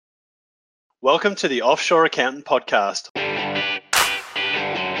Welcome to the Offshore Accountant Podcast.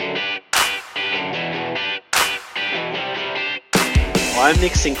 I'm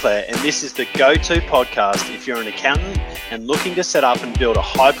Nick Sinclair, and this is the go-to podcast if you're an accountant and looking to set up and build a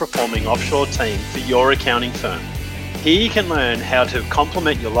high-performing offshore team for your accounting firm. Here you can learn how to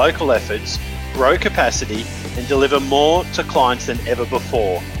complement your local efforts, grow capacity, and deliver more to clients than ever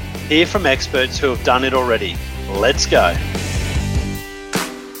before. Hear from experts who have done it already. Let's go.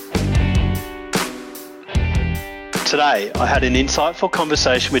 Today, I had an insightful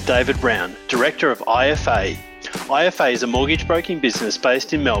conversation with David Brown, Director of IFA. IFA is a mortgage broking business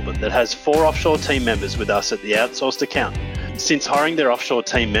based in Melbourne that has 4 offshore team members with us at the Outsourced Accountant. Since hiring their offshore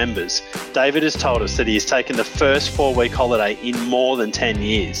team members, David has told us that he has taken the first 4-week holiday in more than 10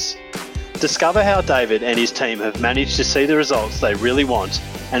 years. Discover how David and his team have managed to see the results they really want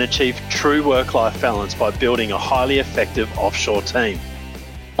and achieve true work-life balance by building a highly effective offshore team.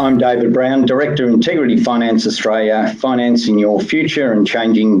 I'm David Brown, Director of Integrity Finance Australia, financing your future and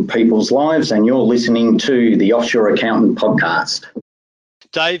changing people's lives, and you're listening to the Offshore Accountant Podcast.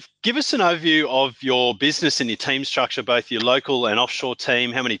 Dave, give us an overview of your business and your team structure, both your local and offshore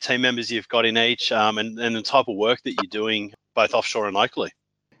team, how many team members you've got in each, and the type of work that you're doing both offshore and locally.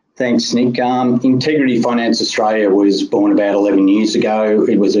 Thanks, Nick. Integrity Finance Australia was born about 11 years ago.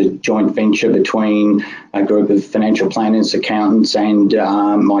 It was a joint venture between a group of financial planners, accountants, and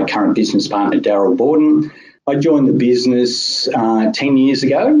my current business partner, Daryl Borden. I joined the business 10 years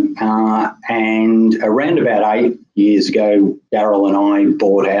ago, and around about 8 years ago, Daryl and I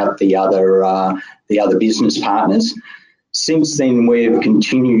bought out the other business partners. Since then, we've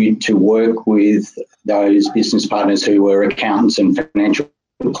continued to work with those business partners who were accountants and financial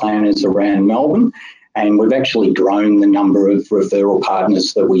planners around Melbourne, and we've actually grown the number of referral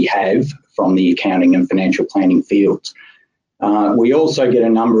partners that we have from the accounting and financial planning fields. We also get a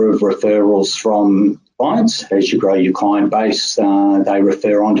number of referrals from clients. As you grow your client base, they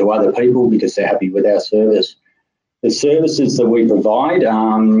refer on to other people because they're happy with our service. The services that we provide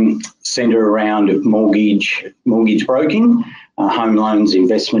centre around mortgage broking, home loans,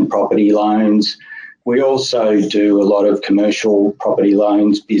 investment property loans. We also do a lot of commercial property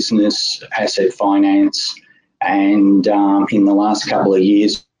loans, business, asset finance, and in the last couple of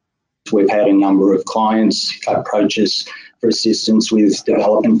years, we've had a number of clients approach us for assistance with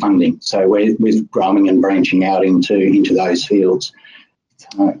development funding. So we're growing and branching out into those fields.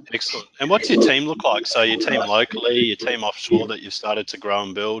 Excellent. And what's your team look like? So your team locally, your team offshore that you've started to grow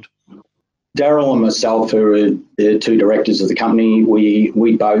and build? Daryl and myself are the 2 directors of the company.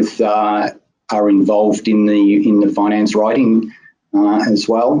 We both are involved in the finance writing as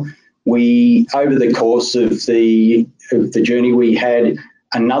well. We, over the course of the journey, we had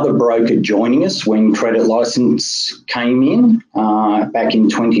another broker joining us when Credit License came in back in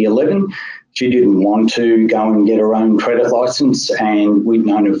 2011. She didn't want to go and get her own credit license, and we'd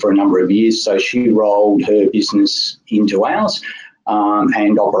known her for a number of years, so she rolled her business into ours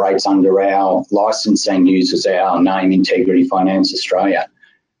and operates under our license and uses our name, Integrity Finance Australia.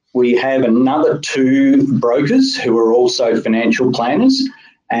 We have another 2 brokers who are also financial planners,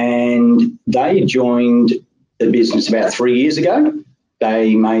 and they joined the business about 3 years ago.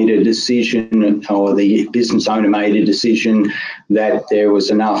 They made a decision, or the business owner made a decision, that there was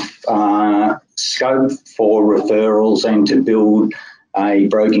enough scope for referrals and to build a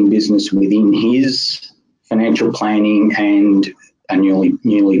broking business within his financial planning and a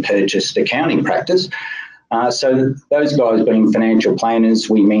newly purchased accounting practice. So those guys being financial planners,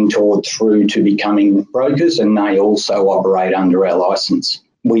 we mentored through to becoming brokers, and they also operate under our licence.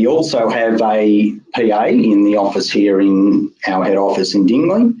 We also have a PA in the office here in our head office in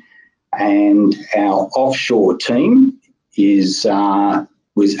Dingley, and our offshore team was up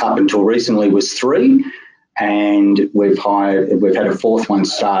until recently was 3, and we've had a 4th one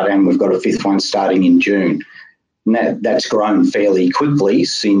start, and we've got a 5th one starting in June. And that's grown fairly quickly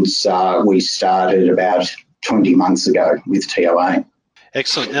since we started about 20 months ago with TOA.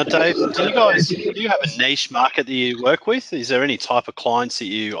 Excellent. Now, Dave, do you have a niche market that you work with? Is there any type of clients that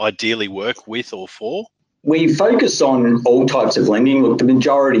you ideally work with or for? We focus on all types of lending. Look, the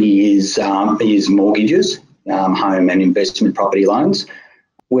majority is mortgages, home and investment property loans.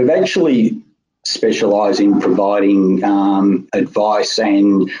 We've actually specialised in providing advice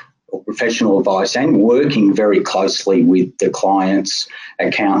and professional advice and working very closely with the clients,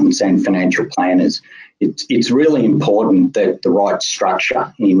 accountants and financial planners. It's really important that the right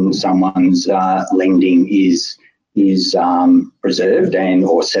structure in someone's lending is preserved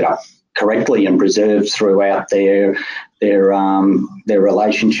or set up correctly and preserved throughout their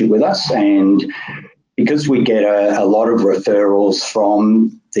relationship with us. And because we get a lot of referrals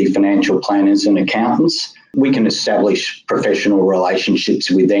from the financial planners and accountants. We can establish professional relationships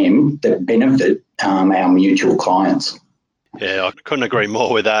with them that benefit our mutual clients. Yeah, I couldn't agree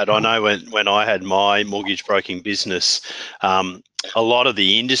more with that. I know when I had my mortgage broking business, a lot of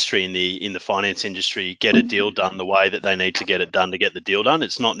the industry in the finance industry get a deal done the way that they need to get it done to get the deal done.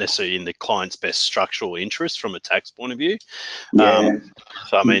 It's not necessarily in the client's best structural interest from a tax point of view. Yeah.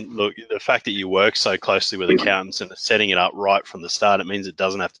 So, I mean, look, the fact that you work so closely with accountants and setting it up right from the start, it means it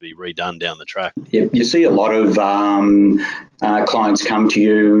doesn't have to be redone down the track. Yeah, you see a lot of clients come to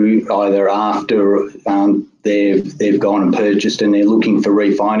you either after they've gone and purchased and they're looking for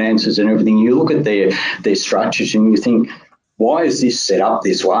refinances and everything. You look at their structures and you think, why is this set up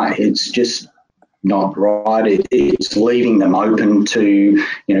this way? It's just not right. It's leaving them open to,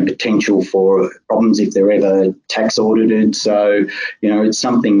 potential for problems if they're ever tax audited. So, it's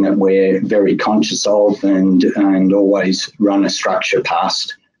something that we're very conscious of and always run a structure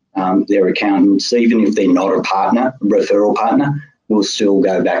past their accountants. Even if they're not a partner, referral partner, we'll still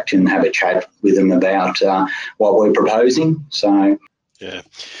go back to and have a chat with them about what we're proposing. So, yeah.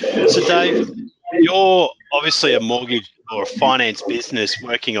 So, Dave, you're obviously a mortgage or a finance business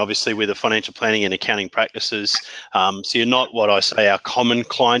working obviously with the financial planning and accounting practices. So you're not what I say our common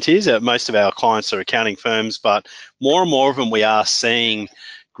client is. Most of our clients are accounting firms, but more and more of them we are seeing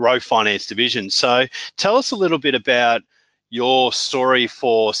grow finance divisions. So tell us a little bit about your story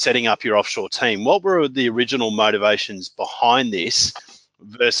for setting up your offshore team. What were the original motivations behind this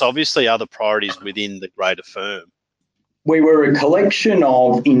versus obviously other priorities within the greater firm? We were a collection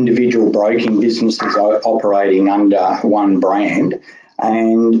of individual broking businesses operating under one brand,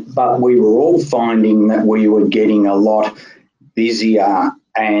 but we were all finding that we were getting a lot busier,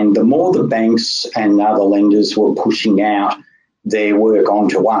 and the more the banks and other lenders were pushing out their work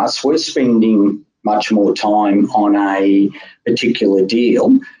onto us, we're spending much more time on a particular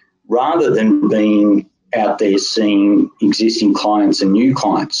deal rather than being out there seeing existing clients and new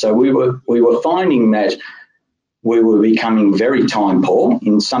clients. So we were finding that we were becoming very time poor,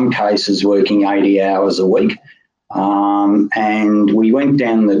 in some cases working 80 hours a week. And we went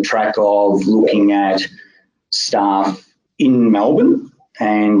down the track of looking at staff in Melbourne,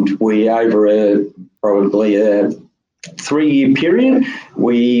 and we, over probably a 3-year period,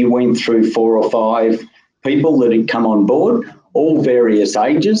 we went through 4 or 5 people that had come on board, all various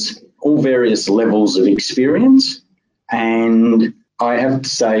ages, all various levels of experience. And I have to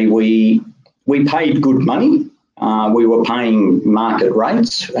say we paid good money. We were paying market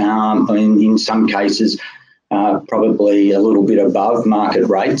rates, in some cases probably a little bit above market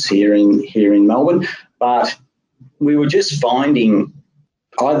rates here in Melbourne. But we were just finding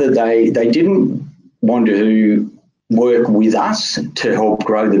either they didn't want to work with us to help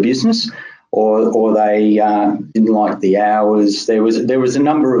grow the business, or they didn't like the hours. There was a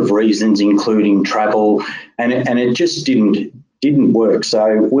number of reasons, including travel, and it just didn't work.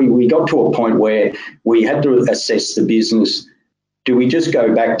 So we got to a point where we had to assess the business. Do we just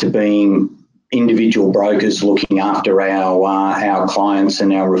go back to being individual brokers looking after our clients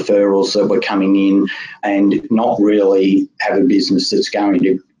and our referrals that were coming in, and not really have a business that's going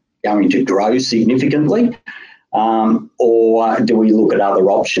to grow significantly, or do we look at other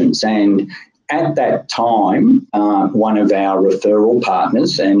options? And at that time, one of our referral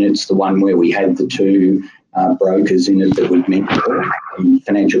partners, and it's the one where we had the 2 brokers in it that we'd mentioned, the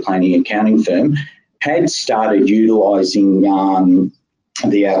financial planning accounting firm, had started utilising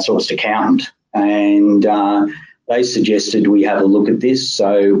the outsourced accountant, and they suggested we have a look at this.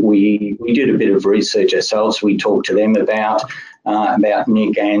 So we did a bit of research ourselves. We talked to them about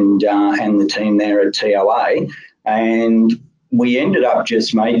Nick and the team there at TOA, and we ended up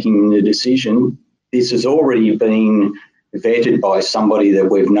just making the decision. This has already been vetted by somebody that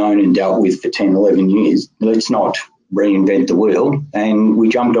we've known and dealt with for 10, 11 years. Let's not reinvent the wheel. And we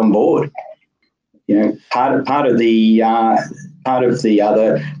jumped on board. Part of the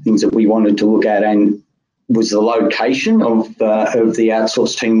other things that we wanted to look at and was the location of the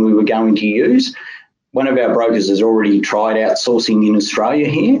outsourced team we were going to use. One of our brokers has already tried outsourcing in Australia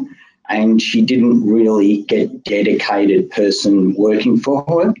here, and she didn't really get dedicated person working for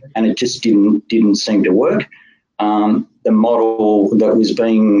her, and it just didn't seem to work. The model that was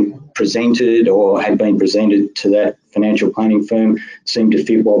being presented or had been presented to that financial planning firm seemed to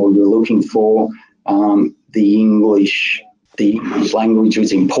fit what we were looking for. The English language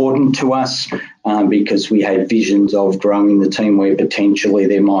was important to us because we had visions of growing the team where potentially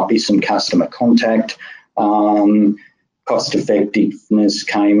there might be some customer contact. Cost effectiveness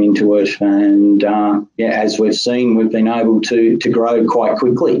came into it, and as we've seen, we've been able to grow quite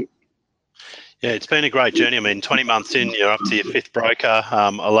quickly. Yeah, it's been a great journey. I mean, 20 months in, you're up to your fifth broker.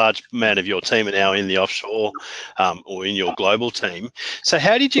 A large amount of your team are now in the offshore or in your global team. So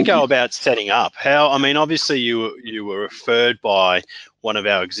how did you go about setting up? Obviously you were referred by one of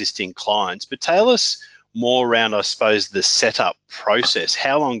our existing clients, but tell us more around, I suppose, the setup process.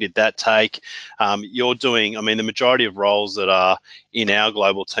 How long did that take? The majority of roles that are in our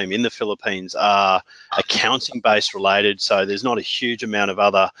global team in the Philippines are accounting based related. So there's not a huge amount of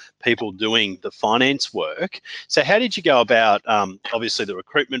other people doing the finance work. So how did you go about, obviously, the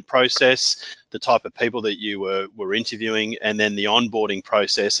recruitment process, the type of people that you were interviewing, and then the onboarding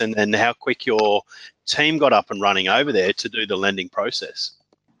process, and then how quick your team got up and running over there to do the lending process?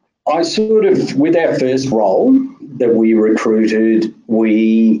 With our first role that we recruited,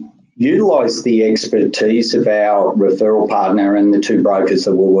 we utilised the expertise of our referral partner and the two brokers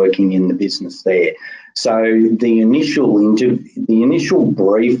that were working in the business there. So the initial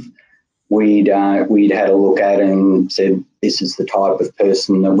brief, we'd had a look at and said, this is the type of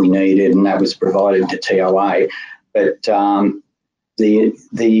person that we needed, and that was provided to TOA. But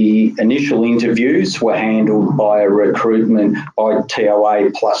the initial interviews were handled by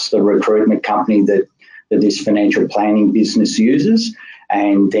TOA plus the recruitment company that this financial planning business uses,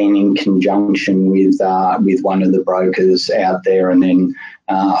 and then in conjunction with one of the brokers out there. And then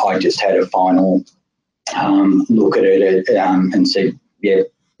I just had a final look at it and said, yeah,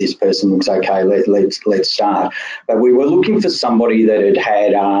 this person looks okay, let's start. But we were looking for somebody that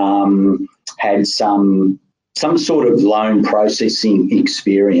had some sort of loan processing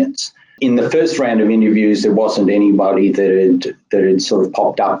experience. In the first round of interviews, there wasn't anybody that had sort of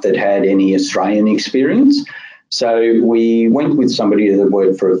popped up that had any Australian experience. So we went with somebody that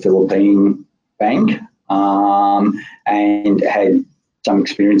worked for a Philippine bank and had some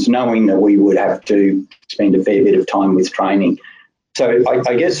experience, knowing that we would have to spend a fair bit of time with training. So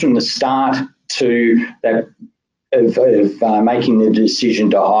I guess from the start to that, of making the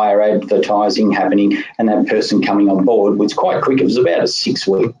decision to hire, advertising happening, and that person coming on board was quite quick. It was about a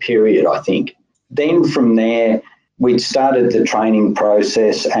 6-week period, I think. Then from there, we'd started the training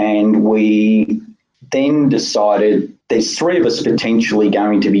process, and we then decided there's 3 of us potentially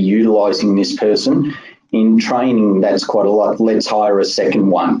going to be utilising this person. In training, that's quite a lot. Let's hire a second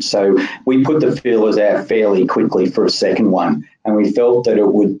one. So we put the feelers out fairly quickly for a second one, and we felt that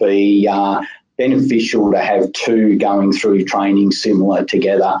it would be beneficial to have 2 going through training similar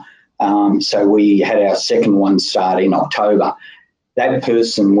together. So we had our second one start in October. That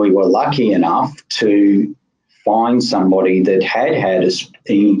person, we were lucky enough to find somebody that had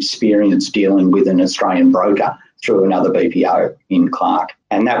experience dealing with an Australian broker through another BPO in Clark.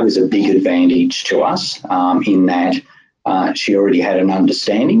 And that was a big advantage to us in that she already had an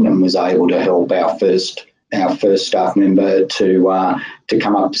understanding and was able to help our first staff member to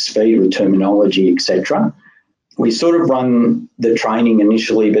come up to speed with terminology, etc. We sort of run the training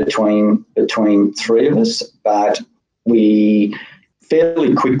initially between 3 of us, but we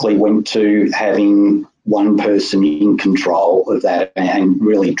fairly quickly went to having one person in control of that and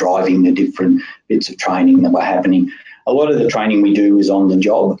really driving the different bits of training that were happening. A lot of the training we do is on the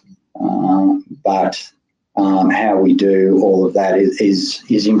job, but how we do all of that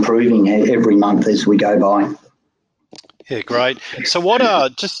is improving every month as we go by. Yeah, great. So what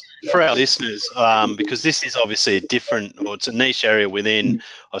just for our listeners, because this is obviously it's a niche area within,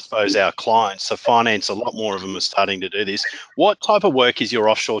 I suppose, our clients. So finance, a lot more of them are starting to do this. What type of work is your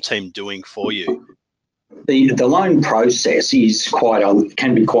offshore team doing for you? The loan process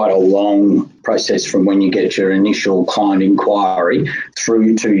can be quite a long process from when you get your initial client inquiry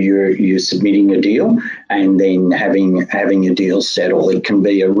through to you submitting a deal and then having a deal settle. It can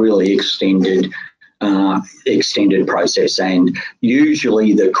be a really extended process, and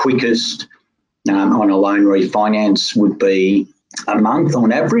usually the quickest on a loan refinance would be a month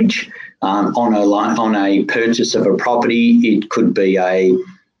on average. On a purchase of a property, it could be a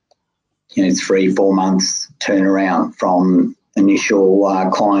 3-4 months turnaround from initial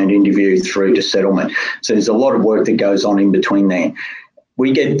client interview through to settlement. So there's a lot of work that goes on in between there.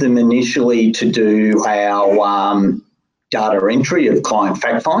 We get them initially to do our data entry of client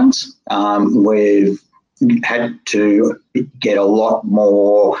fact finds. We've had to get a lot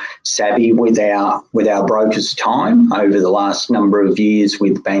more savvy with our brokers' time over the last number of years,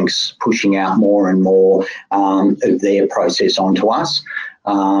 with banks pushing out more and more of their process onto us.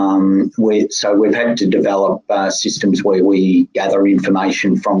 So we've had to develop systems where we gather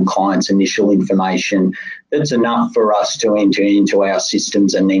information from clients, initial information that's enough for us to enter into our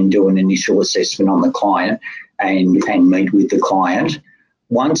systems and then do an initial assessment on the client and meet with the client.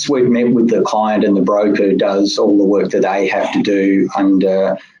 Once we've met with the client and the broker does all the work that they have to do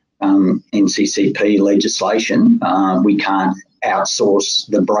under NCCP legislation. We can't outsource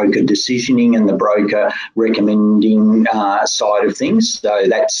the broker decisioning and the broker recommending side of things. So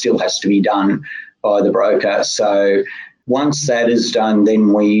that still has to be done by the broker. So once that is done,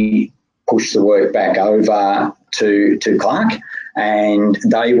 then we push the work back over to Clark, and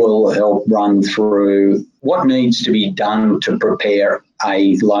they will help run through what needs to be done to prepare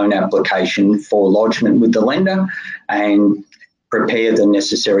a loan application for lodgement with the lender and prepare the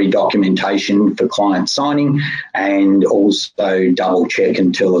necessary documentation for client signing, and also double check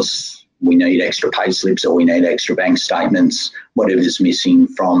and tell us we need extra pay slips or we need extra bank statements, whatever's missing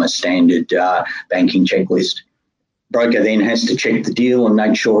from a standard banking checklist. Broker then has to check the deal and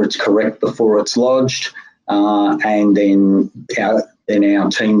make sure it's correct before it's lodged, and then our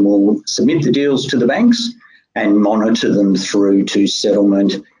team will submit the deals to the banks and monitor them through to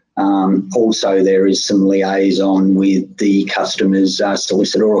settlement. Also, there is some liaison with the customer's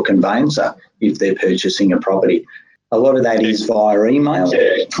solicitor or conveyancer if they're purchasing a property. A lot of that is via email,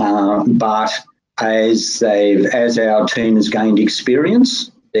 but as our team has gained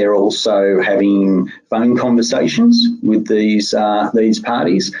experience, they're also having phone conversations with these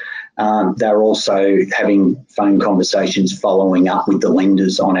parties. They're also having phone conversations following up with the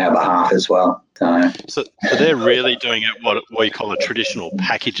lenders on our behalf as well. So they're really doing it what we call a traditional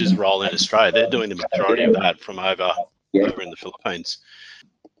packages role in Australia. They're doing the majority of that from over in the Philippines.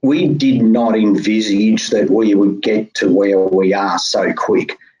 We did not envisage that we would get to where we are so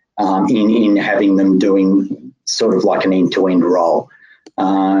quick in having them doing sort of like an end-to-end role.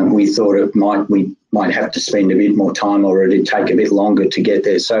 We thought we might have to spend a bit more time, or it'd take a bit longer to get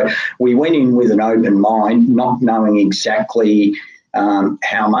there. So we went in with an open mind, not knowing exactly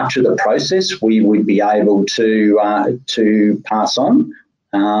how much of the process we would be able to pass on,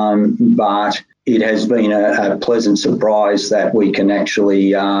 but it has been a pleasant surprise that we can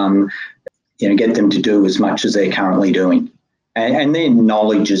actually get them to do as much as they're currently doing. And their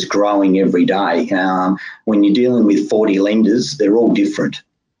knowledge is growing every day. When you're dealing with 40 lenders, they're all different,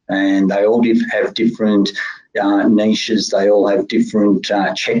 and they all have different niches. They all have different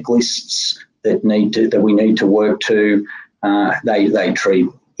checklists that we need to work to. They treat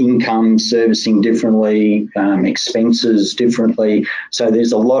income servicing differently, expenses differently. So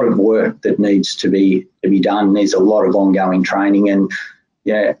there's a lot of work that needs to be done. There's a lot of ongoing training, and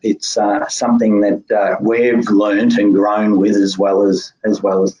yeah, it's something that we've learnt and grown with as well as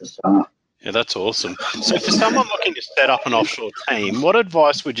the staff. Yeah, that's awesome. So for someone looking to set up an offshore team, what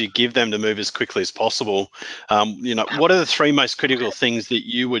advice would you give them to move as quickly as possible? What are the three most critical things that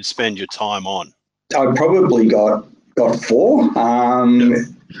you would spend your time on? I probably got four.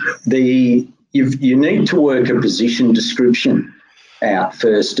 You need to work a position description out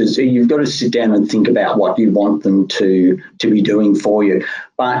first. Is you've got to sit down and think about what you want them to be doing for you,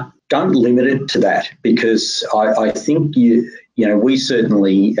 but don't limit it to that, because I think we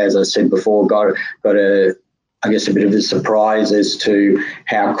certainly, as I said before, got a bit of a surprise as to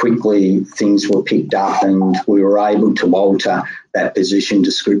how quickly things were picked up, and we were able to alter that position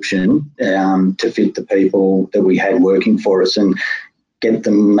description to fit the people that we had working for us and get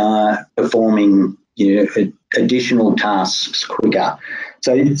them performing additional tasks quicker.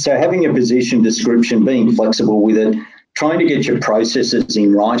 So having a position description, being flexible with it, trying to get your processes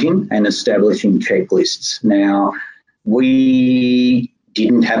in writing and establishing checklists. Now, we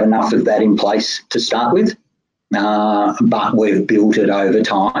didn't have enough of that in place to start with, but we've built it over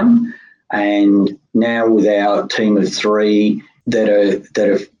time. And now with our team of three that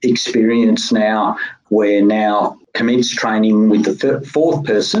are experienced now, we're now commenced training with the fourth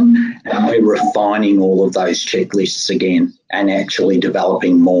person, and we're refining all of those checklists again and actually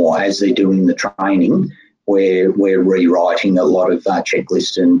developing more as they're doing the training. We're rewriting a lot of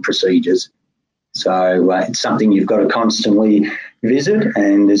checklists and procedures. So it's something you've got to constantly visit,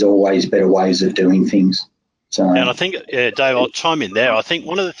 and there's always better ways of doing things. So, and I think, Dave, I'll chime in there. I think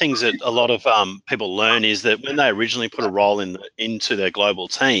one of the things that a lot of people learn is that when they originally put a role into their global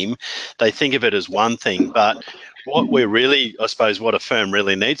team, they think of it as one thing, but what a firm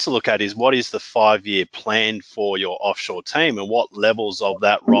really needs to look at is what is the 5-year plan for your offshore team, and what levels of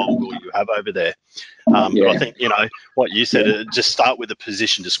that role will you have over there. But I think, what you said, just start with a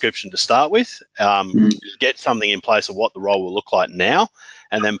position description to start with, get something in place of what the role will look like now.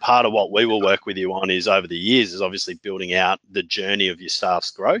 And then part of what we will work with you on is over the years is obviously building out the journey of your staff's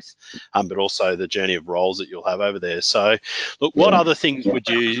growth, but also the journey of roles that you'll have over there. So, look, what other things would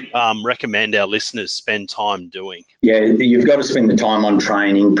you recommend our listeners spend time doing? Yeah, you've got to spend the time on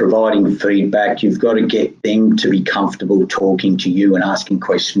training, providing feedback. You've got to get them to be comfortable talking to you and asking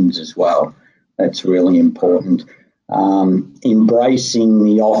questions as well. That's really important. embracing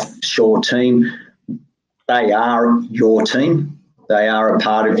the offshore team. They are your team. They are a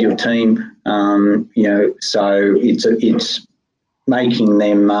part of your team. So it's making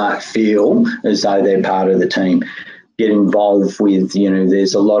them feel as though they're part of the team. Get involved with,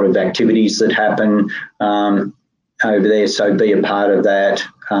 there's a lot of activities that happen over there, so be a part of that.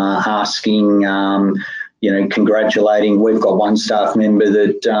 Asking, congratulating. We've got one staff member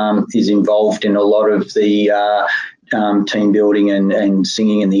that is involved in a lot of the team building and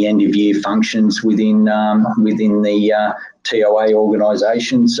singing and the end of year functions within the TOA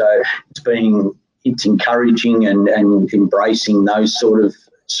organisation. So it's encouraging and embracing those sort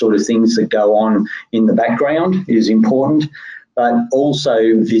of things that go on in the background is important, but also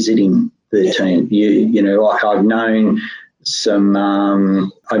visiting the team.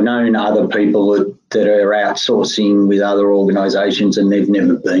 I've known other people that are outsourcing with other organisations and they've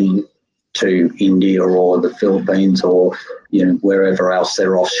never been to India or the Philippines or wherever else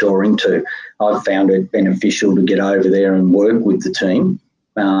they're offshoring to. I've found it beneficial to get over there and work with the team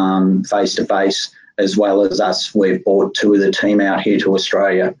face to face, as well as us. We've brought two of the team out here to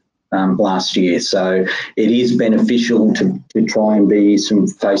Australia last year, so it is beneficial to try and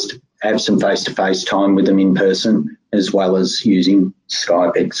have some face to face time with them in person, as well as using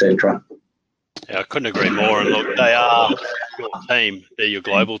Skype, etc. Yeah, I couldn't agree more. And look, they are your team. They're your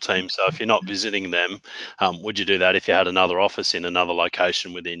global team. So if you're not visiting them, would you do that if you had another office in another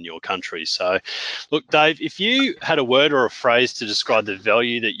location within your country? So, look, Dave, if you had a word or a phrase to describe the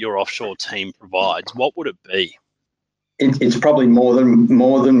value that your offshore team provides, what would it be? It's probably more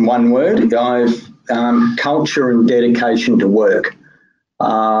than one word. Culture and dedication to work.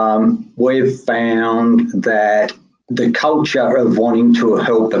 We've found that the culture of wanting to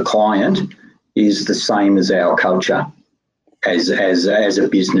help a client is the same as our culture as a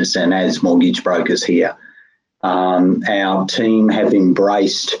business and as mortgage brokers here. Our team have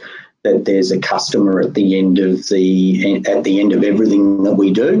embraced that there's a customer at the end of everything that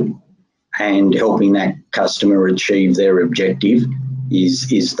we do, and helping that customer achieve their objective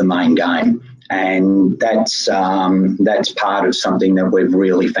is the main game. And that's part of something that we've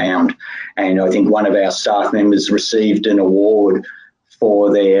really found. And I think one of our staff members received an award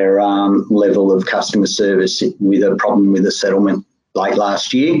for their level of customer service with a problem with a settlement late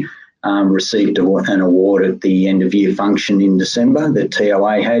last year. Received an award at the end of year function in December that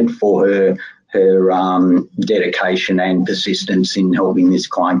TOA had for her dedication and persistence in helping this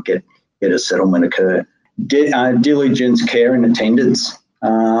client get a settlement occur. Diligence, care and attendance.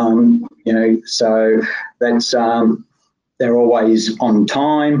 So that's they're always on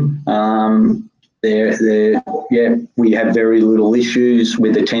time. We have very little issues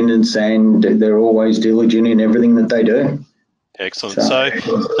with attendance, and they're always diligent in everything that they do. Excellent. So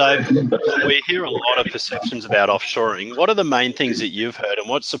Dave, we hear a lot of perceptions about offshoring. What are the main things that you've heard, and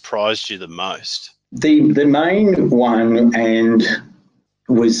what surprised you the most? The main one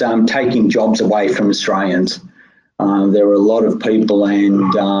was taking jobs away from Australians. There were a lot of people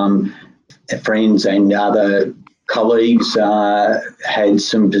and friends and other colleagues had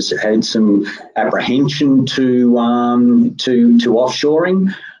some apprehension to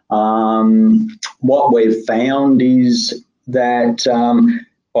offshoring. What we've found is that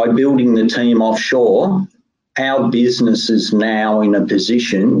by building the team offshore, our business is now in a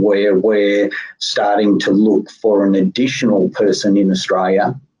position where we're starting to look for an additional person in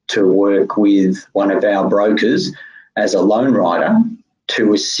Australia to work with one of our brokers as a loan writer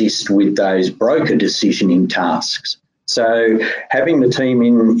to assist with those broker decisioning tasks. So having the team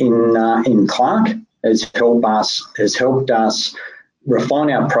in Clark has helped us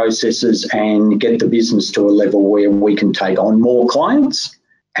refine our processes and get the business to a level where we can take on more clients,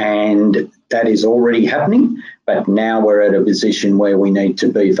 and that is already happening. But now we're at a position where we need to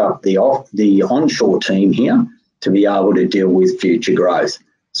beef up the onshore team here to be able to deal with future growth.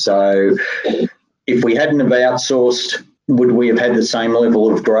 So if we hadn't have outsourced, would we have had the same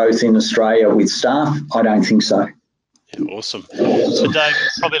level of growth in Australia with staff? I don't think so. Yeah, awesome. So Dave,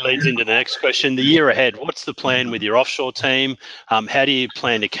 probably leads into the next question. The year ahead, what's the plan with your offshore team? How do you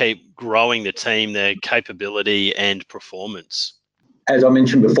plan to keep growing the team, their capability and performance? As I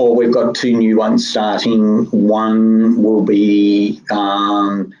mentioned before, we've got two new ones starting. One will be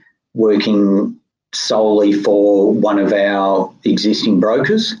working solely for one of our existing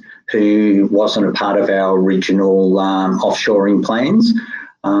brokers who wasn't a part of our original offshoring plans.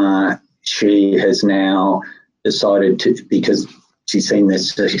 She has now decided to, because she's seen the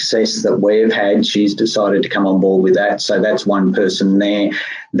success that we've had, she's decided to come on board with that. So that's one person there.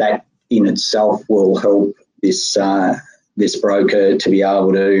 That in itself will help this broker to be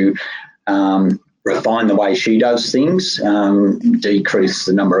able to refine the way she does things, decrease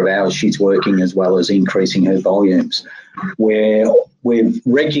the number of hours she's working as well as increasing her volumes. Where we've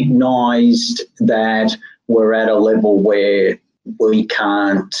recognised that we're at a level where we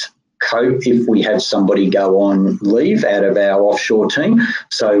can't cope if we have somebody go on leave out of our offshore team.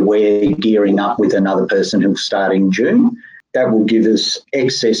 So we're gearing up with another person who'll start in June. That will give us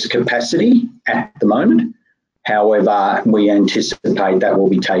excess capacity at the moment. However, we anticipate that will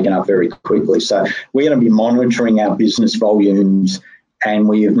be taken up very quickly. So we're going to be monitoring our business volumes, and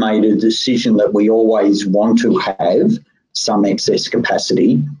we have made a decision that we always want to have some excess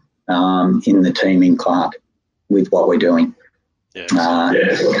capacity in the team in Clark with what we're doing.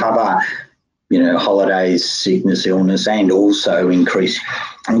 To cover, holidays, sickness, illness, and also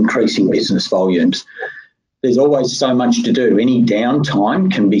increasing business volumes. There's always so much to do. Any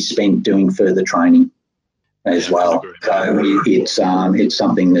downtime can be spent doing further training as well. So it's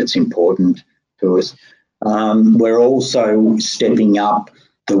something that's important to us. We're also stepping up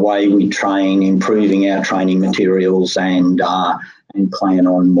the way we train, improving our training materials, and plan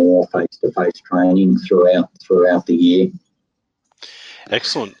on more face-to-face training throughout the year.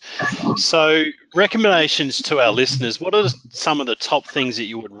 Excellent. So recommendations to our listeners, what are some of the top things that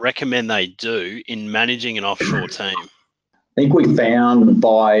you would recommend they do in managing an offshore team? I think we found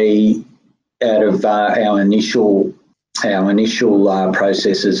out of our initial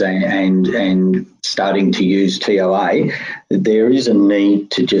processes and starting to use TOA, that there is a need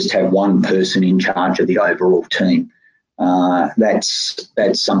to just have one person in charge of the overall team. That's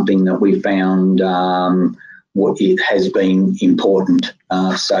something that we found it has been important.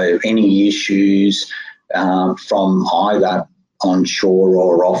 So any issues from either onshore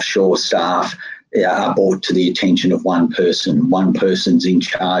or offshore staff are brought to the attention of one person. One person's in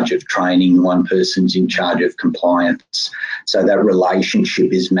charge of training, one person's in charge of compliance. So that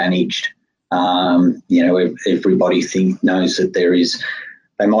relationship is managed. Everybody knows that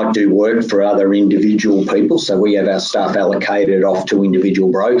they might do work for other individual people. So we have our staff allocated off to individual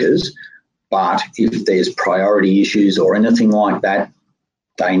brokers. But if there's priority issues or anything like that,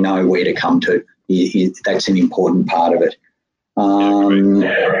 they know where to come to. That's an important part of it.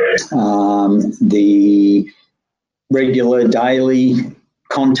 The regular daily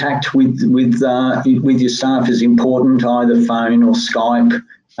contact with your staff is important. Either phone or Skype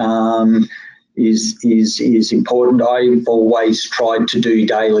is important. I've always tried to do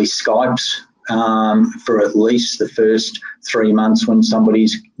daily Skypes for at least the first 3 months when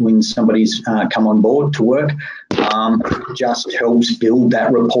somebody's come on board to work. Just helps build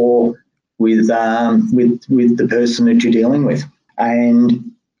that rapport with the person that you're dealing with.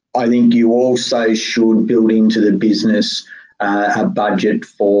 And I think you also should build into the business a budget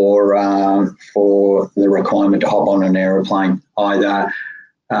for the requirement to hop on an aeroplane, either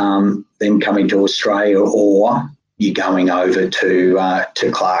them coming to Australia or you going over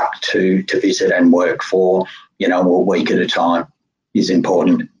to Clark to visit and work for a week at a time is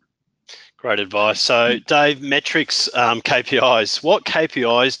important. Great advice. So, Dave, metrics, KPIs. What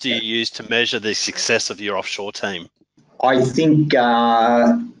KPIs do you use to measure the success of your offshore team? I think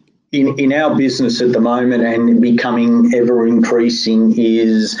in our business at the moment, and becoming ever increasing,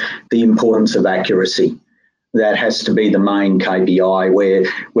 is the importance of accuracy. That has to be the main KPI.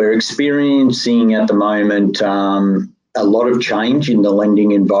 We're experiencing at the moment a lot of change in the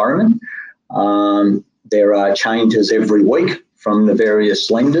lending environment. There are changes every week from the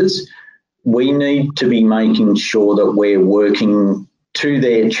various lenders. We need to be making sure that we're working to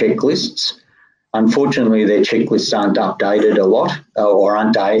their checklists. Unfortunately, their checklists aren't updated a lot or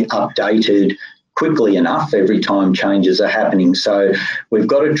aren't updated quickly enough every time changes are happening. So we've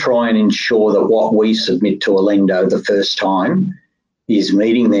got to try and ensure that what we submit to a lender the first time is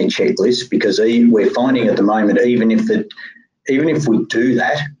meeting their checklist, because we're finding at the moment, even if we do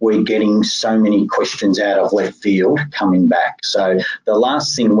that, we're getting so many questions out of left field coming back. So the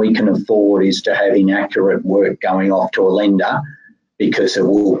last thing we can afford is to have inaccurate work going off to a lender, because it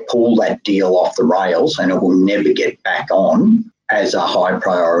will pull that deal off the rails and it will never get back on as a high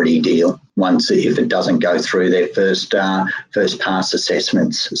priority deal if it doesn't go through their first pass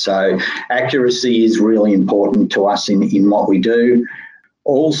assessments. So accuracy is really important to us in what we do.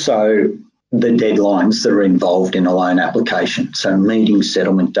 Also, the deadlines that are involved in a loan application. So meeting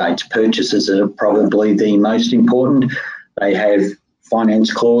settlement dates, purchases are probably the most important. They have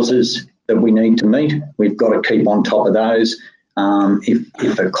finance clauses that we need to meet. We've got to keep on top of those.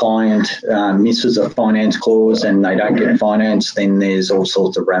 If a client misses a finance clause and they don't get finance, then there's all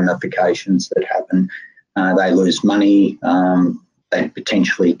sorts of ramifications that happen. They lose money. They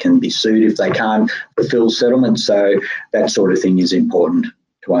potentially can be sued if they can't fulfill settlement. So that sort of thing is important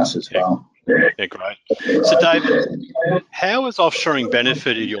to us as well. Yeah, great. So, David, how has offshoring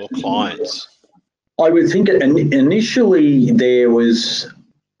benefited your clients? I would think initially there was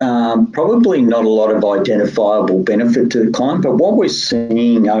probably not a lot of identifiable benefit to the client, but what we're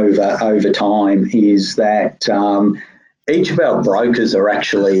seeing over time is that each of our brokers are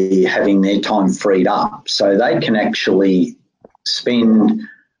actually having their time freed up, so they can actually spend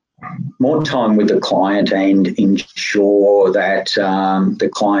more time with the client and ensure that the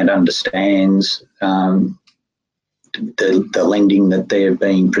client understands the lending that they're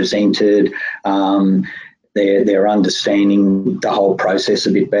being presented. They're understanding the whole process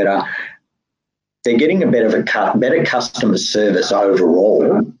a bit better. They're getting a better customer service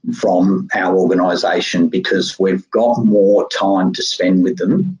overall from our organisation because we've got more time to spend with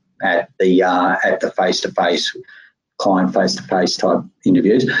them at the face-to-face client face-to-face type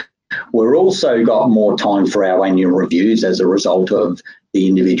interviews. We've also got more time for our annual reviews as a result of the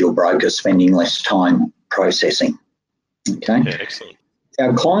individual broker spending less time processing. Okay. Yeah, excellent.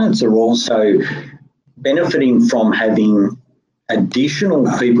 Our clients are also benefiting from having additional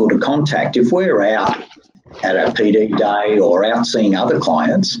people to contact. If we're out at a PD day or out seeing other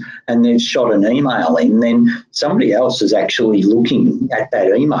clients and they've shot an email in, then somebody else is actually looking at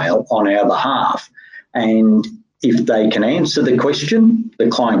that email on our behalf. And if they can answer the question, the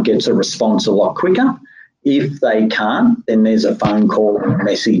client gets a response a lot quicker. If they can't, then there's a phone call or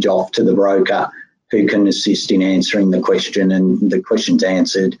message off to the broker who can assist in answering the question, and the question's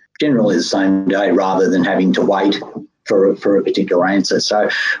answered generally the same day rather than having to wait for a particular answer. So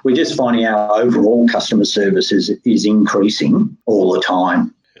we're just finding our overall customer service is increasing all the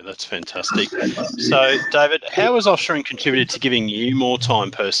time. Yeah, that's fantastic. So, David, how has offshoring contributed to giving you more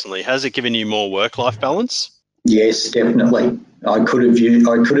time personally? Has it given you more work-life balance? Yes, definitely. I could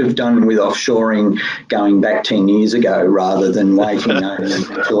have done with offshoring going back 10 years ago rather than waiting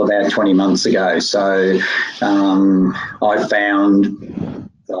until about 20 months ago. So I found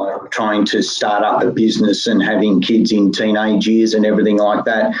trying to start up a business and having kids in teenage years and everything like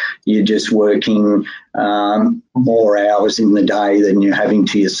that, you're just working more hours in the day than you're having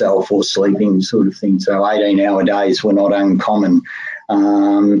to yourself or sleeping sort of thing. So 18-hour days were not uncommon.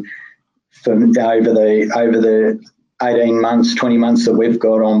 For over the 18 months, 20 months that we've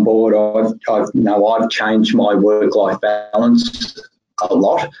got on board, I've changed my work-life balance a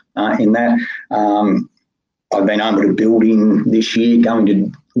lot in that. I've been able to build in this year going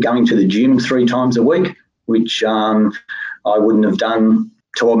to the gym 3 times a week, which I wouldn't have done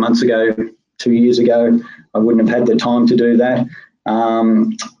 12 months ago, 2 years ago. I wouldn't have had the time to do that.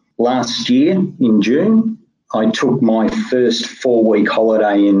 Last year in June, I took my first 4-week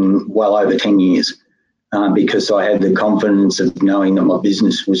holiday in well over 10 years because I had the confidence of knowing that my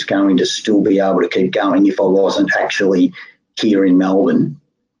business was going to still be able to keep going if I wasn't actually here in Melbourne.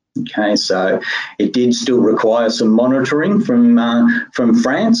 Okay, so it did still require some monitoring from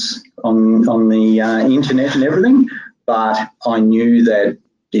France on the internet and everything, but I knew that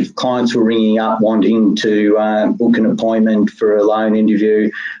if clients were ringing up wanting to book an appointment for a loan interview,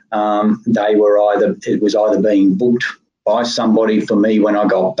 it was either being booked by somebody for me when I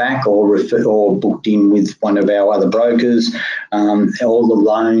got back or booked in with one of our other brokers. All the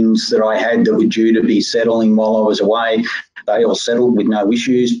loans that I had that were due to be settling while I was away, they all settled with no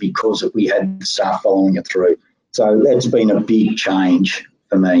issues because we had staff following it through. So that's been a big change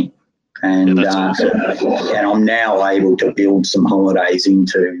for me. And, awesome. And I'm now able to build some holidays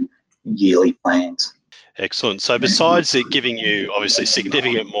into yearly plans. Excellent. So besides it giving you obviously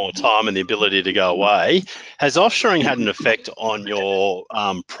significant more time and the ability to go away, has offshoring had an effect on your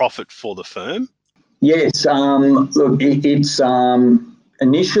profit for the firm? Yes. Look, it's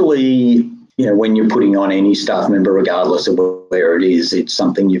initially, when you're putting on any staff member, regardless of where it is, it's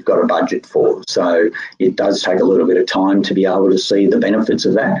something you've got a budget for. So it does take a little bit of time to be able to see the benefits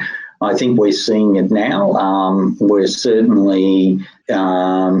of that. I think we're seeing it now. We're certainly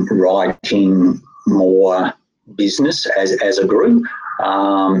writing more business as a group,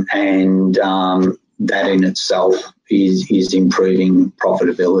 and that in itself is improving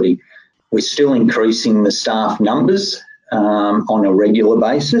profitability. We're still increasing the staff numbers on a regular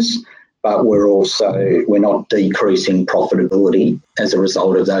basis, but we're not decreasing profitability as a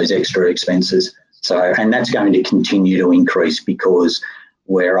result of those extra expenses. So, and that's going to continue to increase because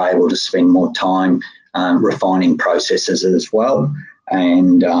we're able to spend more time refining processes as well.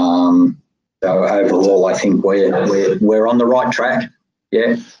 And so overall, I think we're on the right track.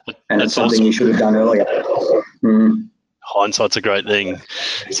 Yeah, and it's something awesome. You should have done earlier. Hindsight's a great thing.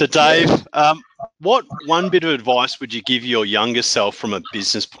 So, Dave, what one bit of advice would you give your younger self from a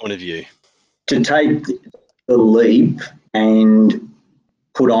business point of view? To take the leap and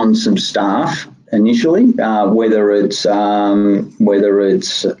put on some staff initially, whether it's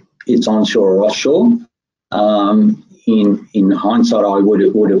onshore or offshore. In hindsight, I would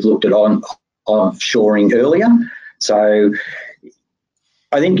have looked at offshoring earlier. So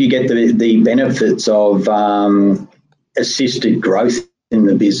I think you get the benefits of assisted growth in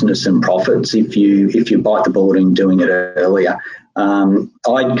the business and profits if you bite the bullet in doing it earlier.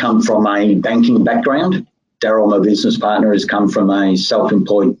 I'd come from a banking background. Daryl, my business partner, has come from a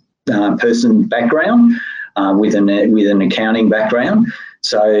self-employed person background with an accounting background.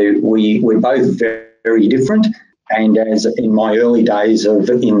 So we're both very, very different. And as in my early days in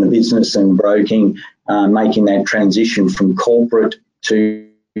the business and broking, making that transition from corporate to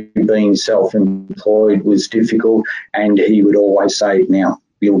being self-employed was difficult. And he would always say, now,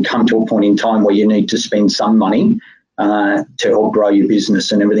 you'll come to a point in time where you need to spend some money to help grow your business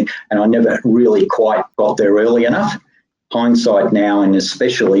and everything. And I never really quite got there early enough. Hindsight now, and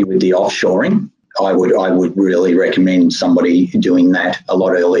especially with the offshoring, I would really recommend somebody doing that a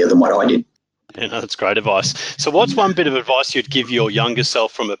lot earlier than what I did. Yeah, no, that's great advice. So what's one bit of advice you'd give your younger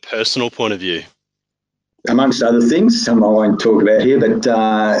self from a personal point of view? Amongst other things, some I won't talk about here, but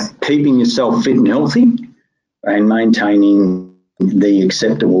keeping yourself fit and healthy and maintaining the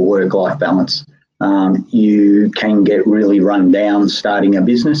acceptable work-life balance. You can get really run down starting a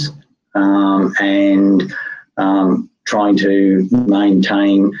business and trying to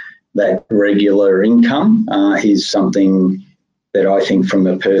maintain that regular income is something that I think from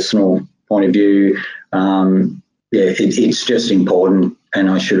a personal point of view, it's just important, and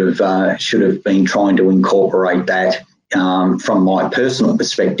I should have been trying to incorporate that from my personal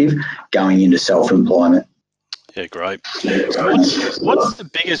perspective going into self-employment. Yeah, great. So what's the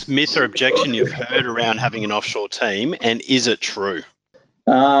biggest myth or objection you've heard around having an offshore team, and is it true?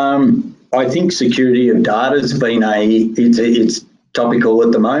 I think security of data has been it's topical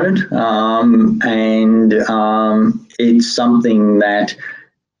at the moment, and it's something that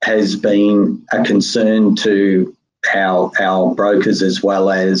has been a concern to our brokers as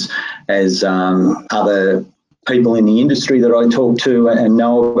well as other people in the industry that I talk to and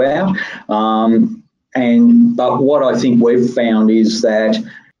know about. But what I think we've found is that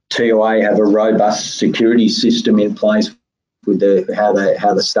TOA have a robust security system in place with how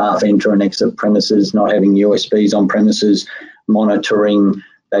the staff enter and exit premises, not having USBs on premises, monitoring,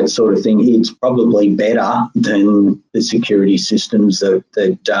 that sort of thing. It's probably better than the security systems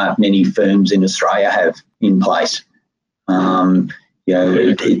that many firms in Australia have in place.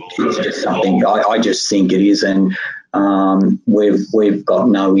 It's just something I just think it is, and we've got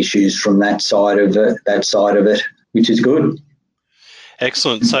no issues from that side of it, which is good.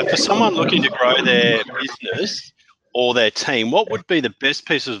 Excellent. So for someone looking to grow their business or their team, what would be the best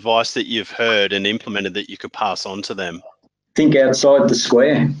piece of advice that you've heard and implemented that you could pass on to them? Think outside the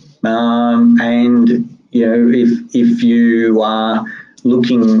square, and if you are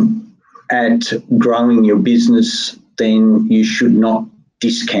looking at growing your business, then you should not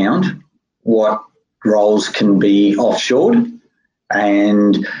discount what roles can be offshored,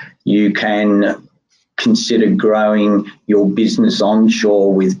 and you can consider growing your business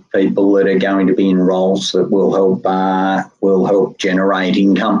onshore with people that are going to be in roles that will help generate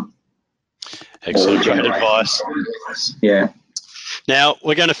income. Excellent, great advice. Yeah. Now,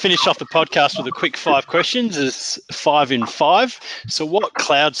 we're going to finish off the podcast with a quick 5 questions. It's 5 in 5. So what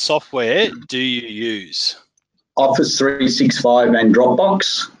cloud software do you use? Office 365 and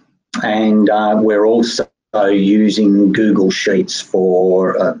Dropbox. And we're also using Google Sheets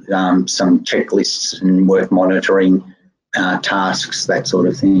for some checklists and work monitoring tasks, that sort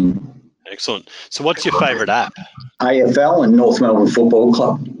of thing. Excellent. So what's your favourite app? AFL and North Melbourne Football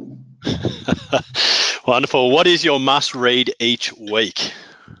Club. Wonderful. What is your must-read each week?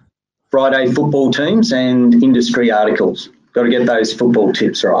 Friday football teams and industry articles. Got to get those football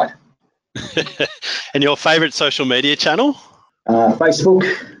tips right. And your favourite social media channel? Facebook.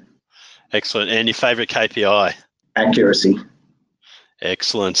 Excellent. And your favourite KPI? Accuracy.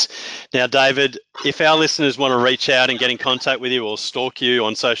 Excellent. Now, David, if our listeners want to reach out and get in contact with you or stalk you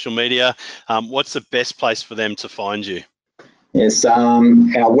on social media, what's the best place for them to find you? Yes, our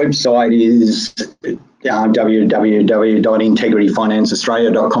website is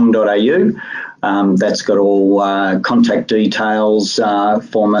www.integrityfinanceaustralia.com.au. That's got all contact details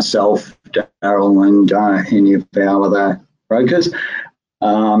for myself, Daryl, and any of our other brokers.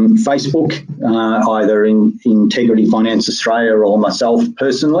 Facebook, either in Integrity Finance Australia or myself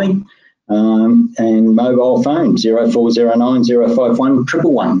personally, and mobile phone 0409 051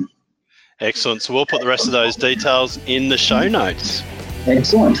 111. Excellent. So we'll put the rest of those details in the show notes.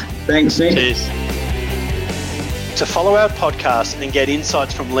 Excellent. Thanks, Nick. Cheers. To follow our podcast and get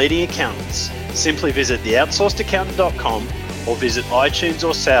insights from leading accountants, simply visit theoutsourcedaccountant.com or visit iTunes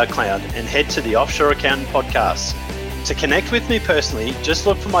or SoundCloud and head to the Offshore Accountant Podcast. To connect with me personally, just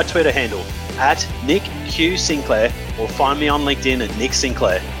look for my Twitter handle @NickQSinclair or find me on LinkedIn at Nick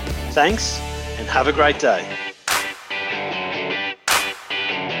Sinclair. Thanks and have a great day.